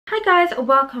Hi guys,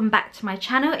 welcome back to my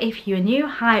channel. If you're new,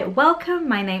 hi, welcome.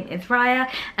 My name is Raya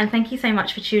and thank you so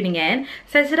much for tuning in.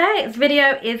 So today's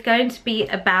video is going to be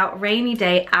about rainy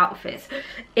day outfits.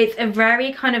 It's a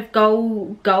very kind of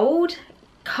cold,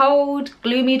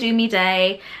 gloomy, doomy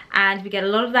day, and we get a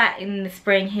lot of that in the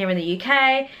spring here in the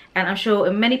UK, and I'm sure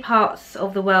in many parts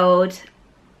of the world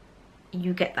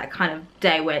you get that kind of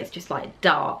day where it's just like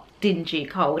dark, dingy,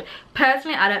 cold.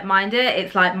 Personally, I don't mind it.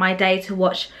 It's like my day to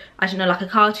watch, I don't know, like a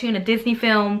cartoon, a Disney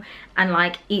film, and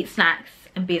like eat snacks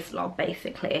and be a slob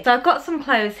basically. So I've got some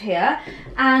clothes here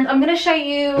and I'm going to show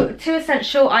you two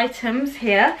essential items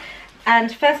here.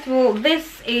 And first of all,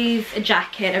 this is a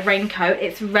jacket, a raincoat.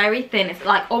 It's very thin, it's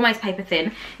like almost paper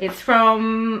thin. It's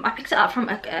from, I picked it up from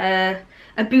a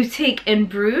boutique in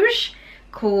Bruges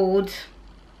called,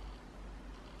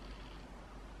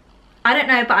 I don't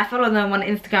know, but I follow them on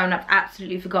Instagram and I've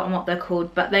absolutely forgotten what they're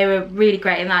called, but they were really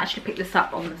great and I actually picked this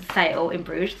up on the sale in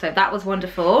Bruges, so that was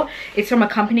wonderful. It's from a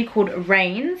company called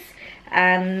Rains,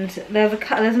 and there's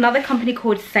another company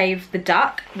called Save the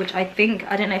Duck, which I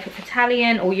don't know if it's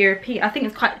Italian or European. I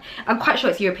think I'm quite sure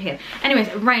it's European.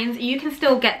 Anyways, Rains, you can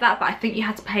still get that, but I think you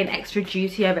had to pay an extra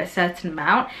duty over a certain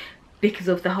amount because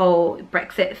of the whole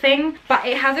Brexit thing. But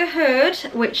it has a hood,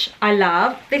 which I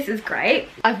love. This is great.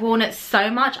 I've worn it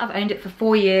so much. I've owned it for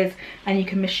 4 years and you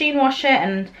can machine wash it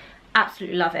and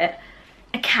absolutely love it.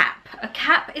 A cap. A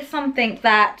cap is something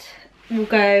that will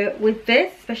go with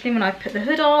this, especially when I put the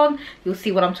hood on. You'll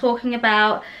see what I'm talking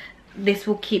about. This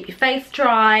will keep your face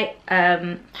dry,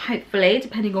 hopefully,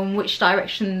 depending on which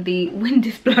direction the wind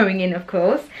is blowing in, of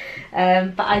course.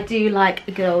 But I do like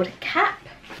a good old cap.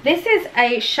 This is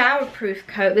a showerproof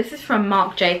coat. This is from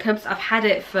Marc Jacobs. I've had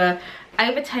it for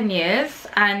over 10 years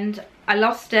and I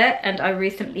lost it and I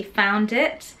recently found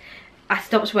it. I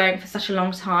stopped wearing it for such a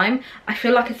long time. I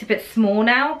feel like it's a bit small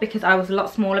now because I was a lot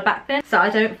smaller back then. So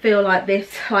I don't feel like this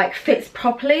like fits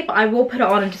properly, but I will put it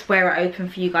on and just wear it open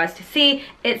for you guys to see.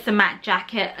 It's a MAC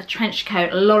jacket, a trench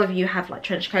coat. A lot of you have like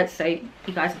trench coats, so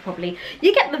you guys are probably,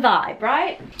 you get the vibe,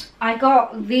 right? I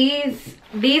got these.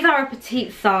 These are a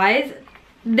petite size.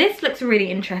 This looks really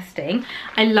interesting.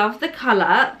 I love the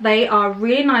colour. They are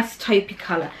really nice taupey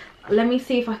colour. Let me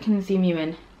see if I can zoom you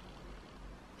in.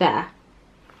 There.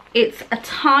 It's a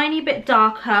tiny bit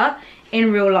darker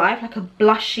in real life, like a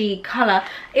blushy colour.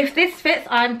 If this fits,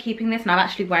 I'm keeping this and I'm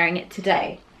actually wearing it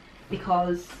today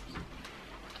because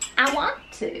I want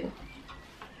to.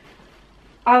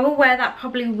 I will wear that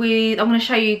probably with, I'm going to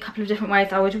show you a couple of different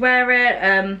ways I would wear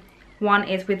it. One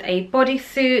is with a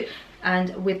bodysuit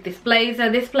and with this blazer.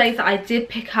 This blazer I did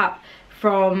pick up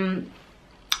from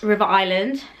River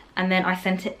Island and then I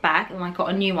sent it back and I got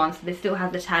a new one, so this still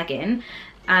has the tag in.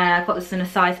 I got this in a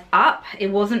size up. It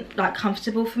wasn't like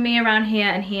comfortable for me around here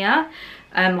and here.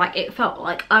 Like it felt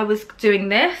like I was doing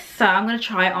this, so I'm gonna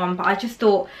try it on, but I just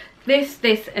thought this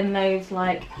and those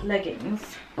like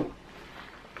leggings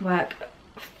work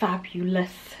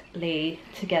fabulously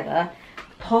together.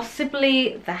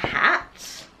 Possibly the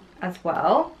hat as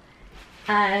well,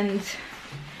 and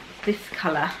this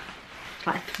colour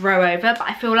like throw over, but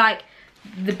I feel like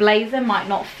the blazer might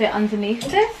not fit underneath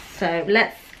this, so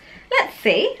let's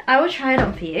see. I will try it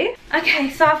on for you. Okay,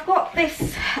 so I've got this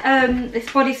this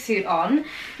bodysuit on.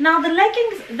 Now the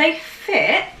leggings, they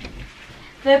fit.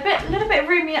 They're a little bit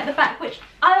roomy at the back, which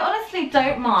I honestly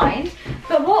don't mind,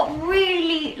 but what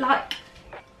really like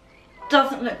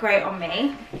doesn't look great on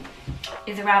me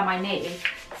is around my knees.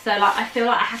 So like I feel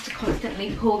like I have to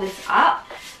constantly pull this up,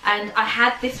 and I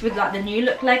had this with like the New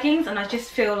Look leggings and I just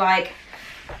feel like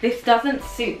this doesn't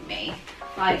suit me.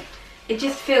 Like it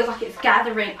just feels like it's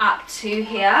gathering up to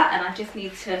here and I just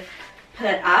need to put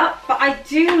it up. But I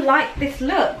do like this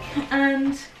look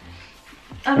and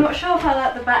I'm not sure if I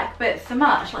like the back bit so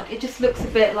much. Like it just looks a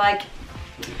bit like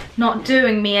not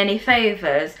doing me any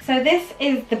favors. So this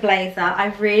is the blazer.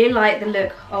 I really like the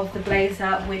look of the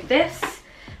blazer with this.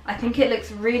 I think it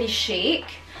looks really chic.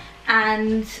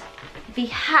 And the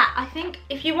hat, I think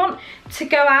if you want to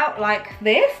go out like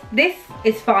this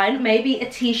is fine. Maybe a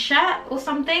t-shirt or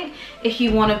something if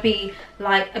you want to be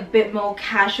like a bit more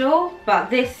casual, but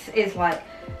this is like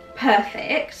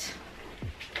perfect.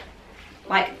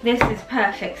 Like this is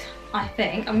perfect, I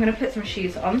think. I'm gonna put some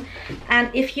shoes on, and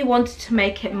if you wanted to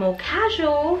make it more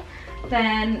casual,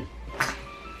 then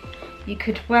you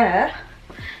could wear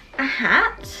a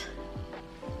hat.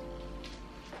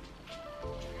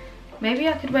 Maybe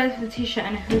I could wear this with a t-shirt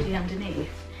and a hoodie underneath.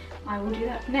 I will do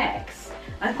that next.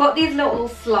 I've got these little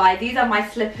slides. These are my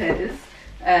slippers,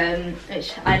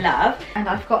 which I love. And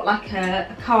I've got like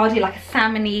a cardi, like a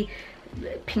salmon-y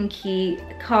pinky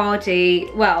cardi.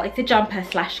 Well, it's a jumper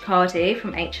slash cardi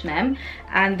from H&M,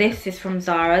 and this is from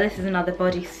Zara. This is another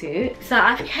bodysuit. So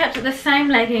I've kept the same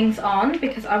leggings on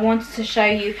because I wanted to show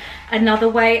you another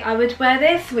way I would wear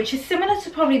this, which is similar to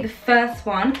probably the first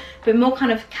one, but more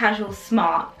kind of casual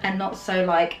smart and not so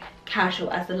like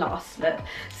casual as the last look.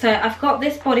 So I've got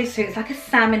this bodysuit. It's like a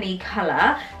salmon-y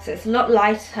colour, so it's a lot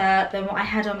lighter than what I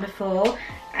had on before,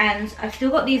 and I've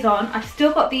still got these on. I've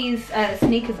still got these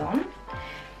sneakers on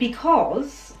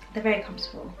because they're very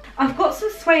comfortable. I've got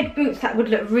some suede boots that would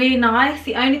look really nice.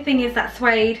 The only thing is that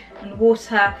suede and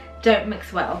water don't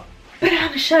mix well, but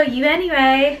I'll show you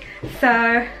anyway.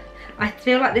 So I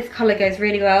feel like this colour goes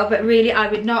really well, but really I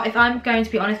would not, if I'm going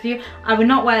to be honest with you, I would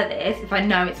not wear this if I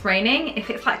know it's raining. If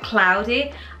it's like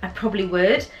cloudy, I probably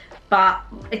would. But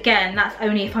again, that's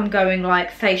only if I'm going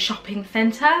like, say, shopping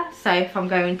centre. So if I'm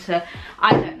going to,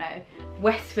 I don't know,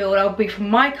 Westfield, I'll be from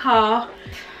my car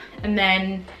and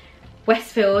then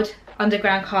Westfield,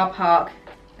 underground car park,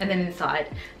 and then inside.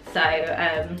 So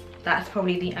that's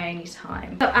probably the only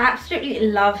time. So I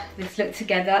absolutely love this look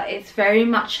together. It's very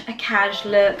much a cash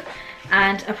look,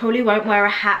 and I probably won't wear a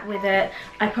hat with it.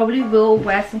 I probably will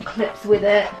wear some clips with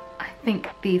it. I think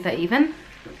these are even.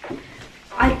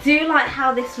 I do like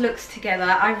how this looks together.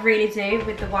 I really do,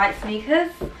 with the white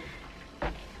sneakers.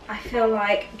 I feel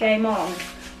like game on.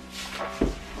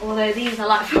 Although these are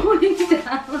like falling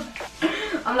down.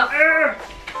 I'm like, ugh.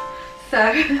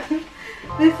 So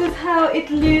this is how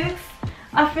it looks.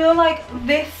 I feel like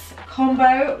this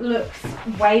combo looks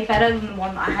way better than the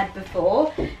one that I had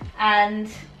before. And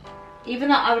even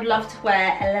though I would love to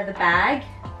wear a leather bag,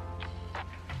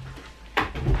 I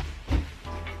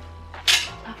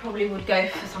probably would go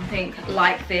for something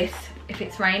like this if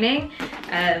it's raining,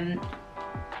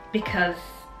 because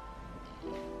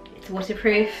it's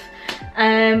waterproof.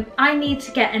 I need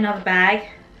to get another bag.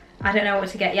 I don't know what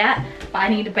to get yet, but I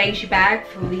need a beigey bag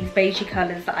for these beigey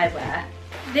colours that I wear.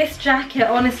 This jacket,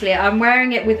 honestly, I'm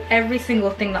wearing it with every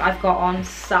single thing that I've got on,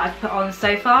 that I've put on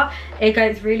so far. It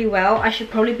goes really well. I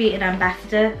should probably be an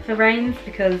ambassador for Rains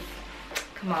because,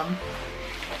 come on.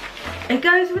 It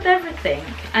goes with everything.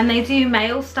 And they do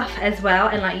male stuff as well,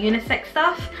 and like unisex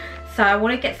stuff. So I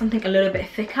want to get something a little bit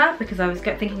thicker because I was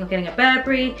thinking of getting a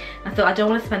Burberry. I thought I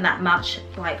don't want to spend that much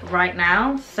like right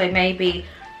now. So maybe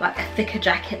like a thicker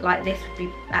jacket like this would be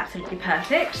absolutely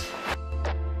perfect.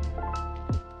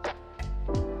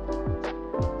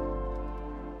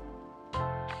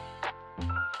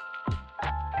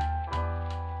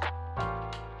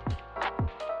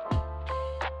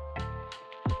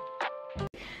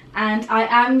 And I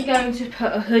am going to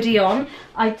put a hoodie on.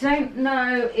 I don't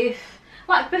know if,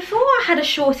 like before I had a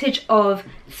shortage of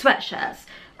sweatshirts.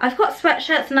 I've got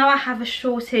sweatshirts, now I have a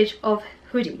shortage of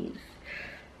hoodies.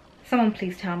 Someone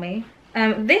please tell me.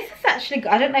 This is actually,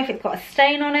 I don't know if it's got a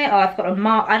stain on it or I've got a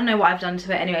mark. I don't know what I've done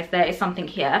to it. Anyways, there is something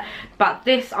here. But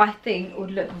this, I think,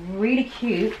 would look really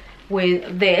cute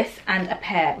with this and a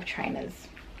pair of trainers.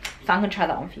 So I'm going to try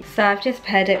that on for you. So I've just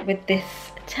paired it with this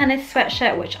tennis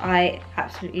sweatshirt, which I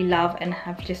absolutely love and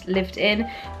have just lived in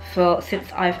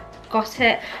since I've got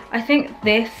it. I think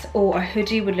this or a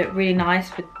hoodie would look really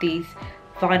nice with these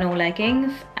vinyl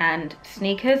leggings and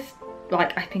sneakers.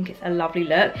 Like, I think it's a lovely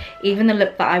look. Even the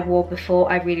look that I wore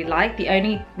before I really like.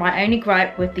 My only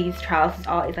gripe with these trousers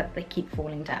is that they keep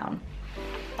falling down.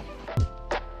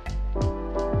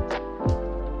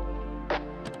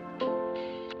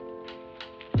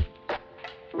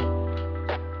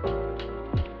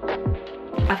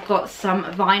 I've got some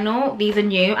vinyl. These are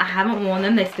new. I haven't worn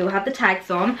them. They still have the tags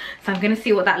on. So I'm going to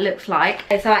see what that looks like.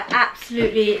 So I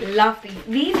absolutely love these.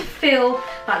 These feel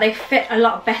like they fit a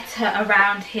lot better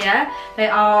around here. They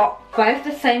are both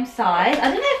the same size. I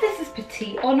don't know if this is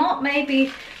petite or not.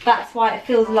 Maybe that's why it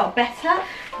feels a lot better.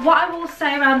 What I will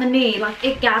say around the knee, like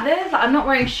it gathers. Like, I'm not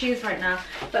wearing shoes right now,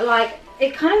 but like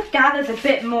it kind of gathers a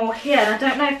bit more here. And I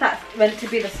don't know if that's meant to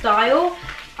be the style.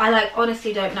 I like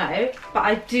honestly don't know, but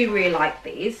I do really like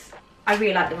these. I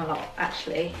really like them a lot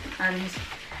actually. And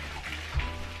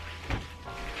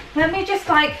let me just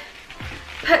like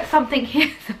put something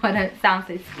here so I don't sound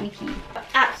so squeaky. I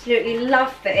absolutely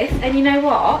love this, and you know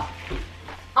what?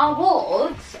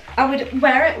 I would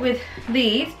wear it with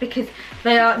these because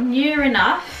they are new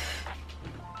enough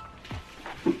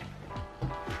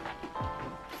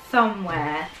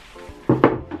somewhere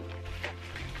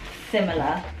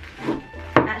similar.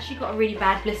 I actually got a really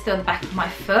bad blister on the back of my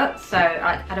foot, so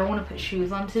I don't want to put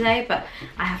shoes on today, but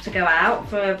I have to go out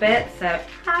for a bit, so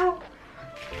ow.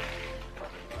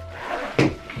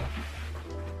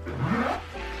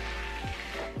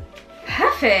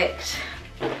 Perfect.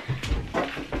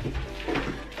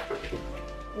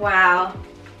 Wow.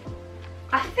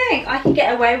 I think I can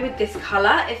get away with this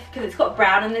colour because it's got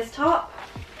brown in this top.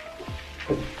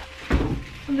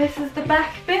 And this is the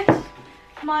back bit.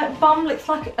 My bum looks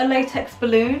like a latex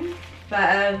balloon,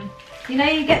 but you know,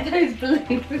 you get those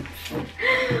balloons.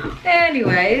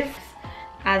 Anyways,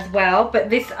 as well,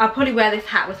 but this, I'll probably wear this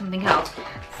hat with something else.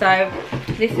 So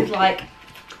this is like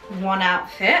one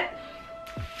outfit,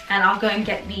 and I'll go and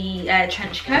get the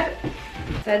trench coat.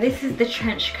 So this is the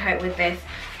trench coat with this.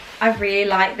 I really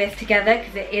like this together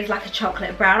because it is like a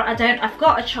chocolate brown. I've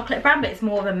got a chocolate brown, but it's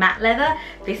more of a matte leather.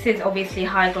 This is obviously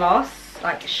high gloss,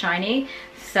 like shiny.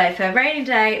 So for a rainy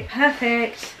day,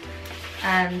 perfect.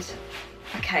 And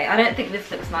okay, I don't think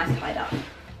this looks nice tied up.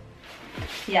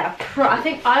 Yeah, I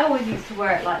think I always used to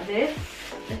wear it like this.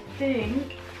 I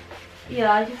think,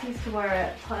 yeah, I just used to wear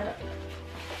it tied up.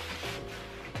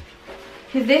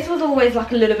 Because this was always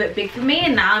like a little bit big for me,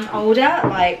 and now I'm older,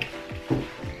 like,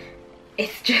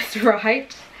 it's just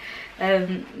right.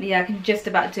 Yeah, I can just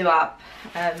about do up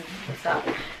stuff.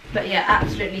 But yeah,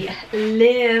 absolutely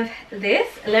love this.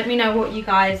 Let me know what you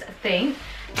guys think.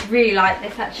 Really like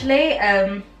this actually.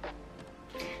 And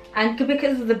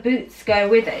because of the boots go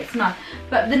with it, it's nice.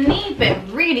 But the knee bit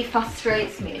really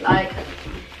frustrates me. Like,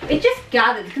 it just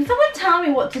gathers. Can someone tell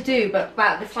me what to do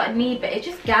about this like knee bit? It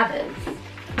just gathers.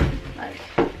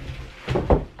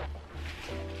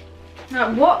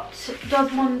 Now, what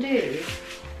does one do?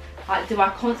 Like, do I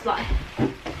constantly,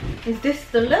 like, is this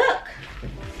the look?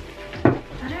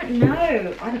 I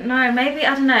don't know, maybe,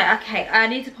 I don't know. Okay, I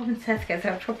need to pop into Tesco, so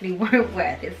I probably won't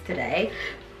wear this today.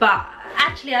 But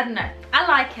actually, I don't know, I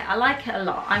like it a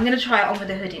lot. I'm gonna try it on with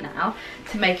a hoodie now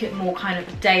to make it more kind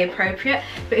of day appropriate.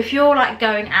 But if you're like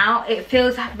going out, it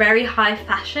feels very high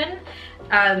fashion.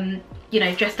 You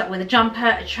know, dressed up with a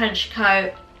jumper, a trench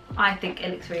coat. I think it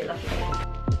looks really lovely.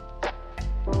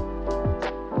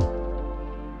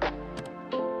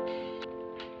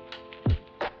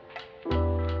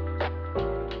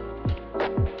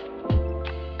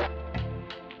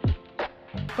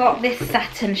 Got this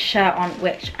satin shirt on,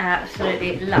 which I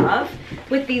absolutely love,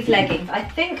 with these leggings. I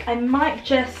think I might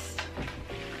just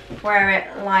wear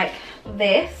it like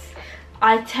this.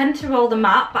 I tend to roll them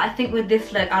up, but I think with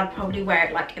this look I'll probably wear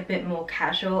it like a bit more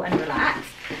casual and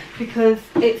relaxed, because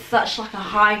it's such like a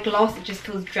high gloss, it just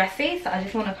feels dressy. So I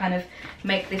just want to kind of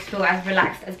make this feel as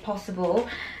relaxed as possible.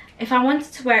 If I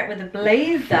wanted to wear it with a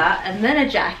blazer and then a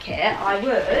jacket, I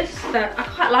would, but I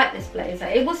quite like this blazer.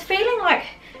 It was feeling like,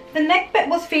 the neck bit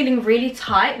was feeling really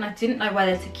tight and I didn't know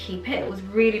whether to keep it. It was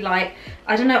really like,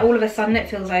 I don't know, all of a sudden it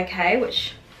feels okay,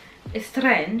 which is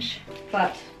strange,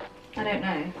 but I don't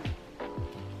know.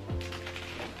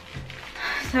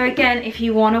 So again, if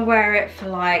you want to wear it for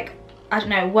like, I don't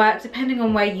know, work, depending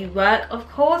on where you work, of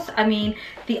course. I mean,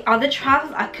 the other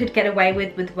trousers I could get away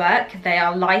with work because they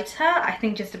are lighter. I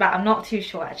think just about, I'm not too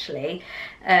sure actually.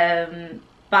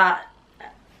 But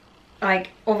like,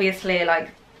 obviously,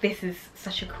 like, this is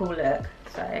such a cool look,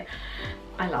 so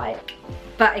I like.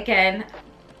 But again,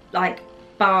 like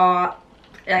bar,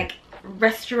 like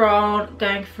restaurant,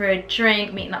 going for a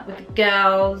drink, meeting up with the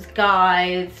girls,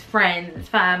 guys, friends,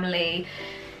 family,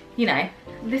 you know,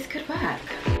 this could work.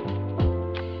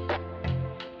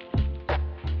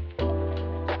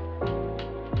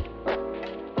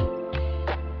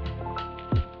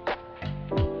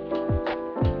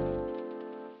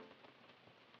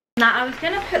 Now I was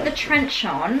going to put the trench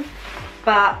on,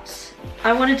 but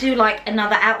I want to do like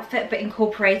another outfit but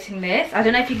incorporating this. I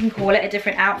don't know if you can call it a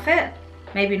different outfit.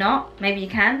 Maybe not. Maybe you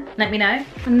can. Let me know.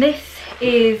 And this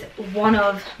is one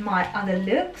of my other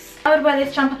looks. I would wear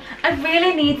this jumper. I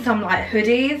really need some like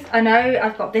hoodies. I know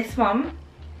I've got this one.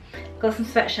 Got some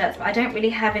sweatshirts, but I don't really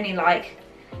have any like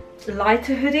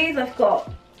lighter hoodies. I've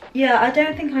got, yeah, I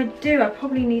don't think I do. I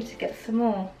probably need to get some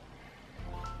more.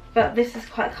 But this is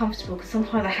quite comfortable because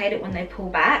sometimes I hate it when they pull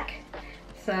back.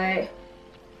 So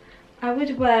I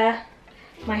would wear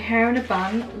my hair in a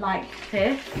bun like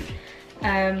this,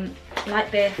 and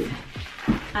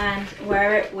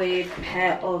wear it with a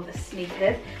pair of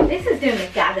sneakers. This is doing the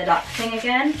gathered up thing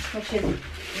again, which is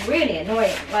really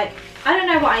annoying. Like, I don't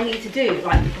know what I need to do.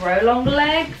 Like, grow longer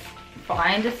legs,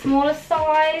 find a smaller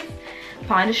size,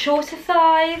 find a shorter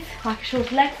size, like a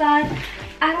shorter leg size.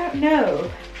 I don't know.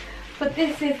 But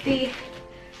this is the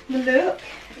look.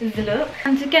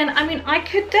 And again, I mean, I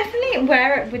could definitely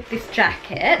wear it with this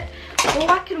jacket, or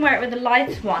I can wear it with a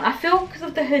lighter one. I feel, because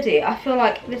of the hoodie, I feel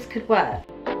like this could work.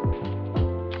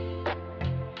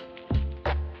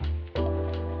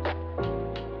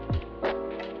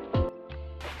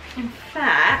 In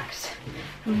fact,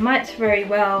 I might very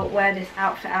well wear this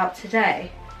outfit out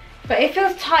today. But it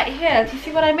feels tight here. Do you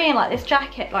see what I mean? Like this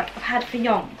jacket, like I've had for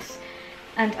yonks.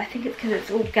 And I think it's because it's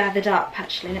all gathered up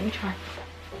actually. Let me try.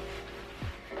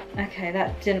 Okay,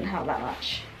 that didn't help that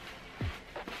much.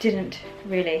 Didn't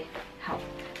really help.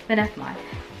 But never mind.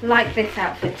 Like this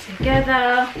outfit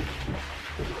together.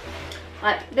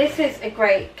 Like this is a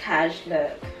great cash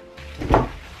look.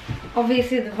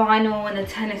 Obviously the vinyl and the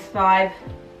tennis vibe,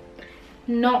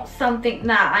 not something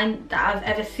that I've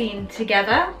ever seen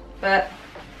together, but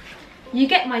you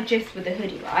get my gist with the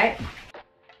hoodie, right?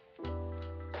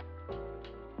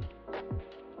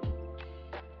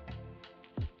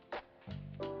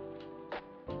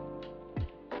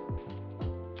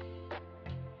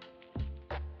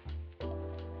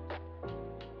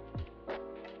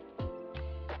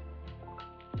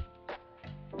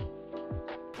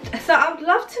 So I would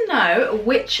love to know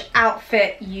which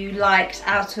outfit you liked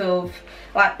out of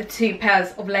like the 2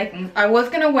 pairs of leggings. I was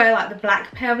gonna wear like the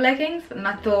black pair of leggings, and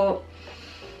I thought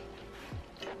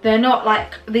they're not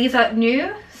like, these are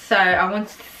new, so I wanted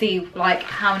to see like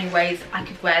how many ways I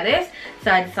could wear this.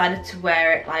 So I decided to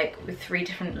wear it like with 3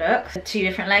 different looks, 2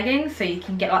 different leggings, so you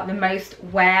can get like the most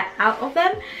wear out of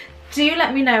them. Do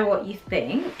let me know what you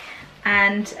think.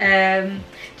 And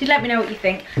do let me know what you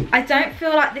think. I don't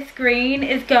feel like this green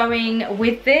is going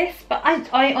with this, but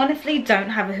I honestly don't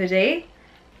have a hoodie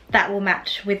that will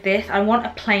match with this. I want a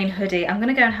plain hoodie. I'm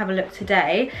gonna go and have a look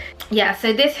today. Yeah,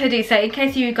 so this hoodie, so in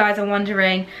case you guys are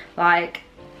wondering, like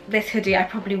this hoodie, I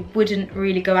probably wouldn't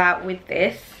really go out with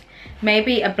this.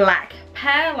 Maybe a black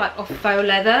pair, like of faux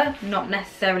leather, not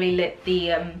necessarily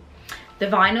the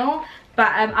vinyl. But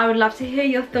I would love to hear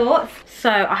your thoughts. So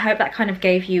I hope that kind of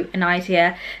gave you an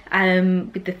idea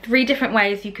with the 3 different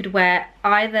ways you could wear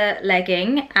either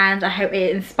legging, and I hope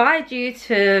it inspired you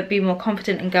to be more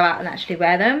confident and go out and actually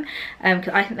wear them, because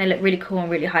I think they look really cool and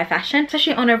really high fashion,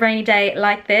 especially on a rainy day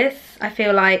like this. I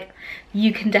feel like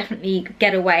you can definitely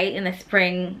get away in the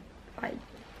spring, like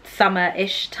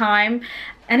summer-ish time.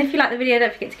 And if you like the video,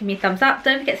 don't forget to give me a thumbs up.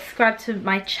 Don't forget to subscribe to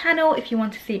my channel if you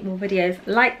want to see more videos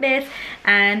like this.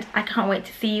 And I can't wait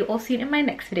to see you all soon in my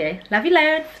next video. Love you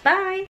loads. Bye.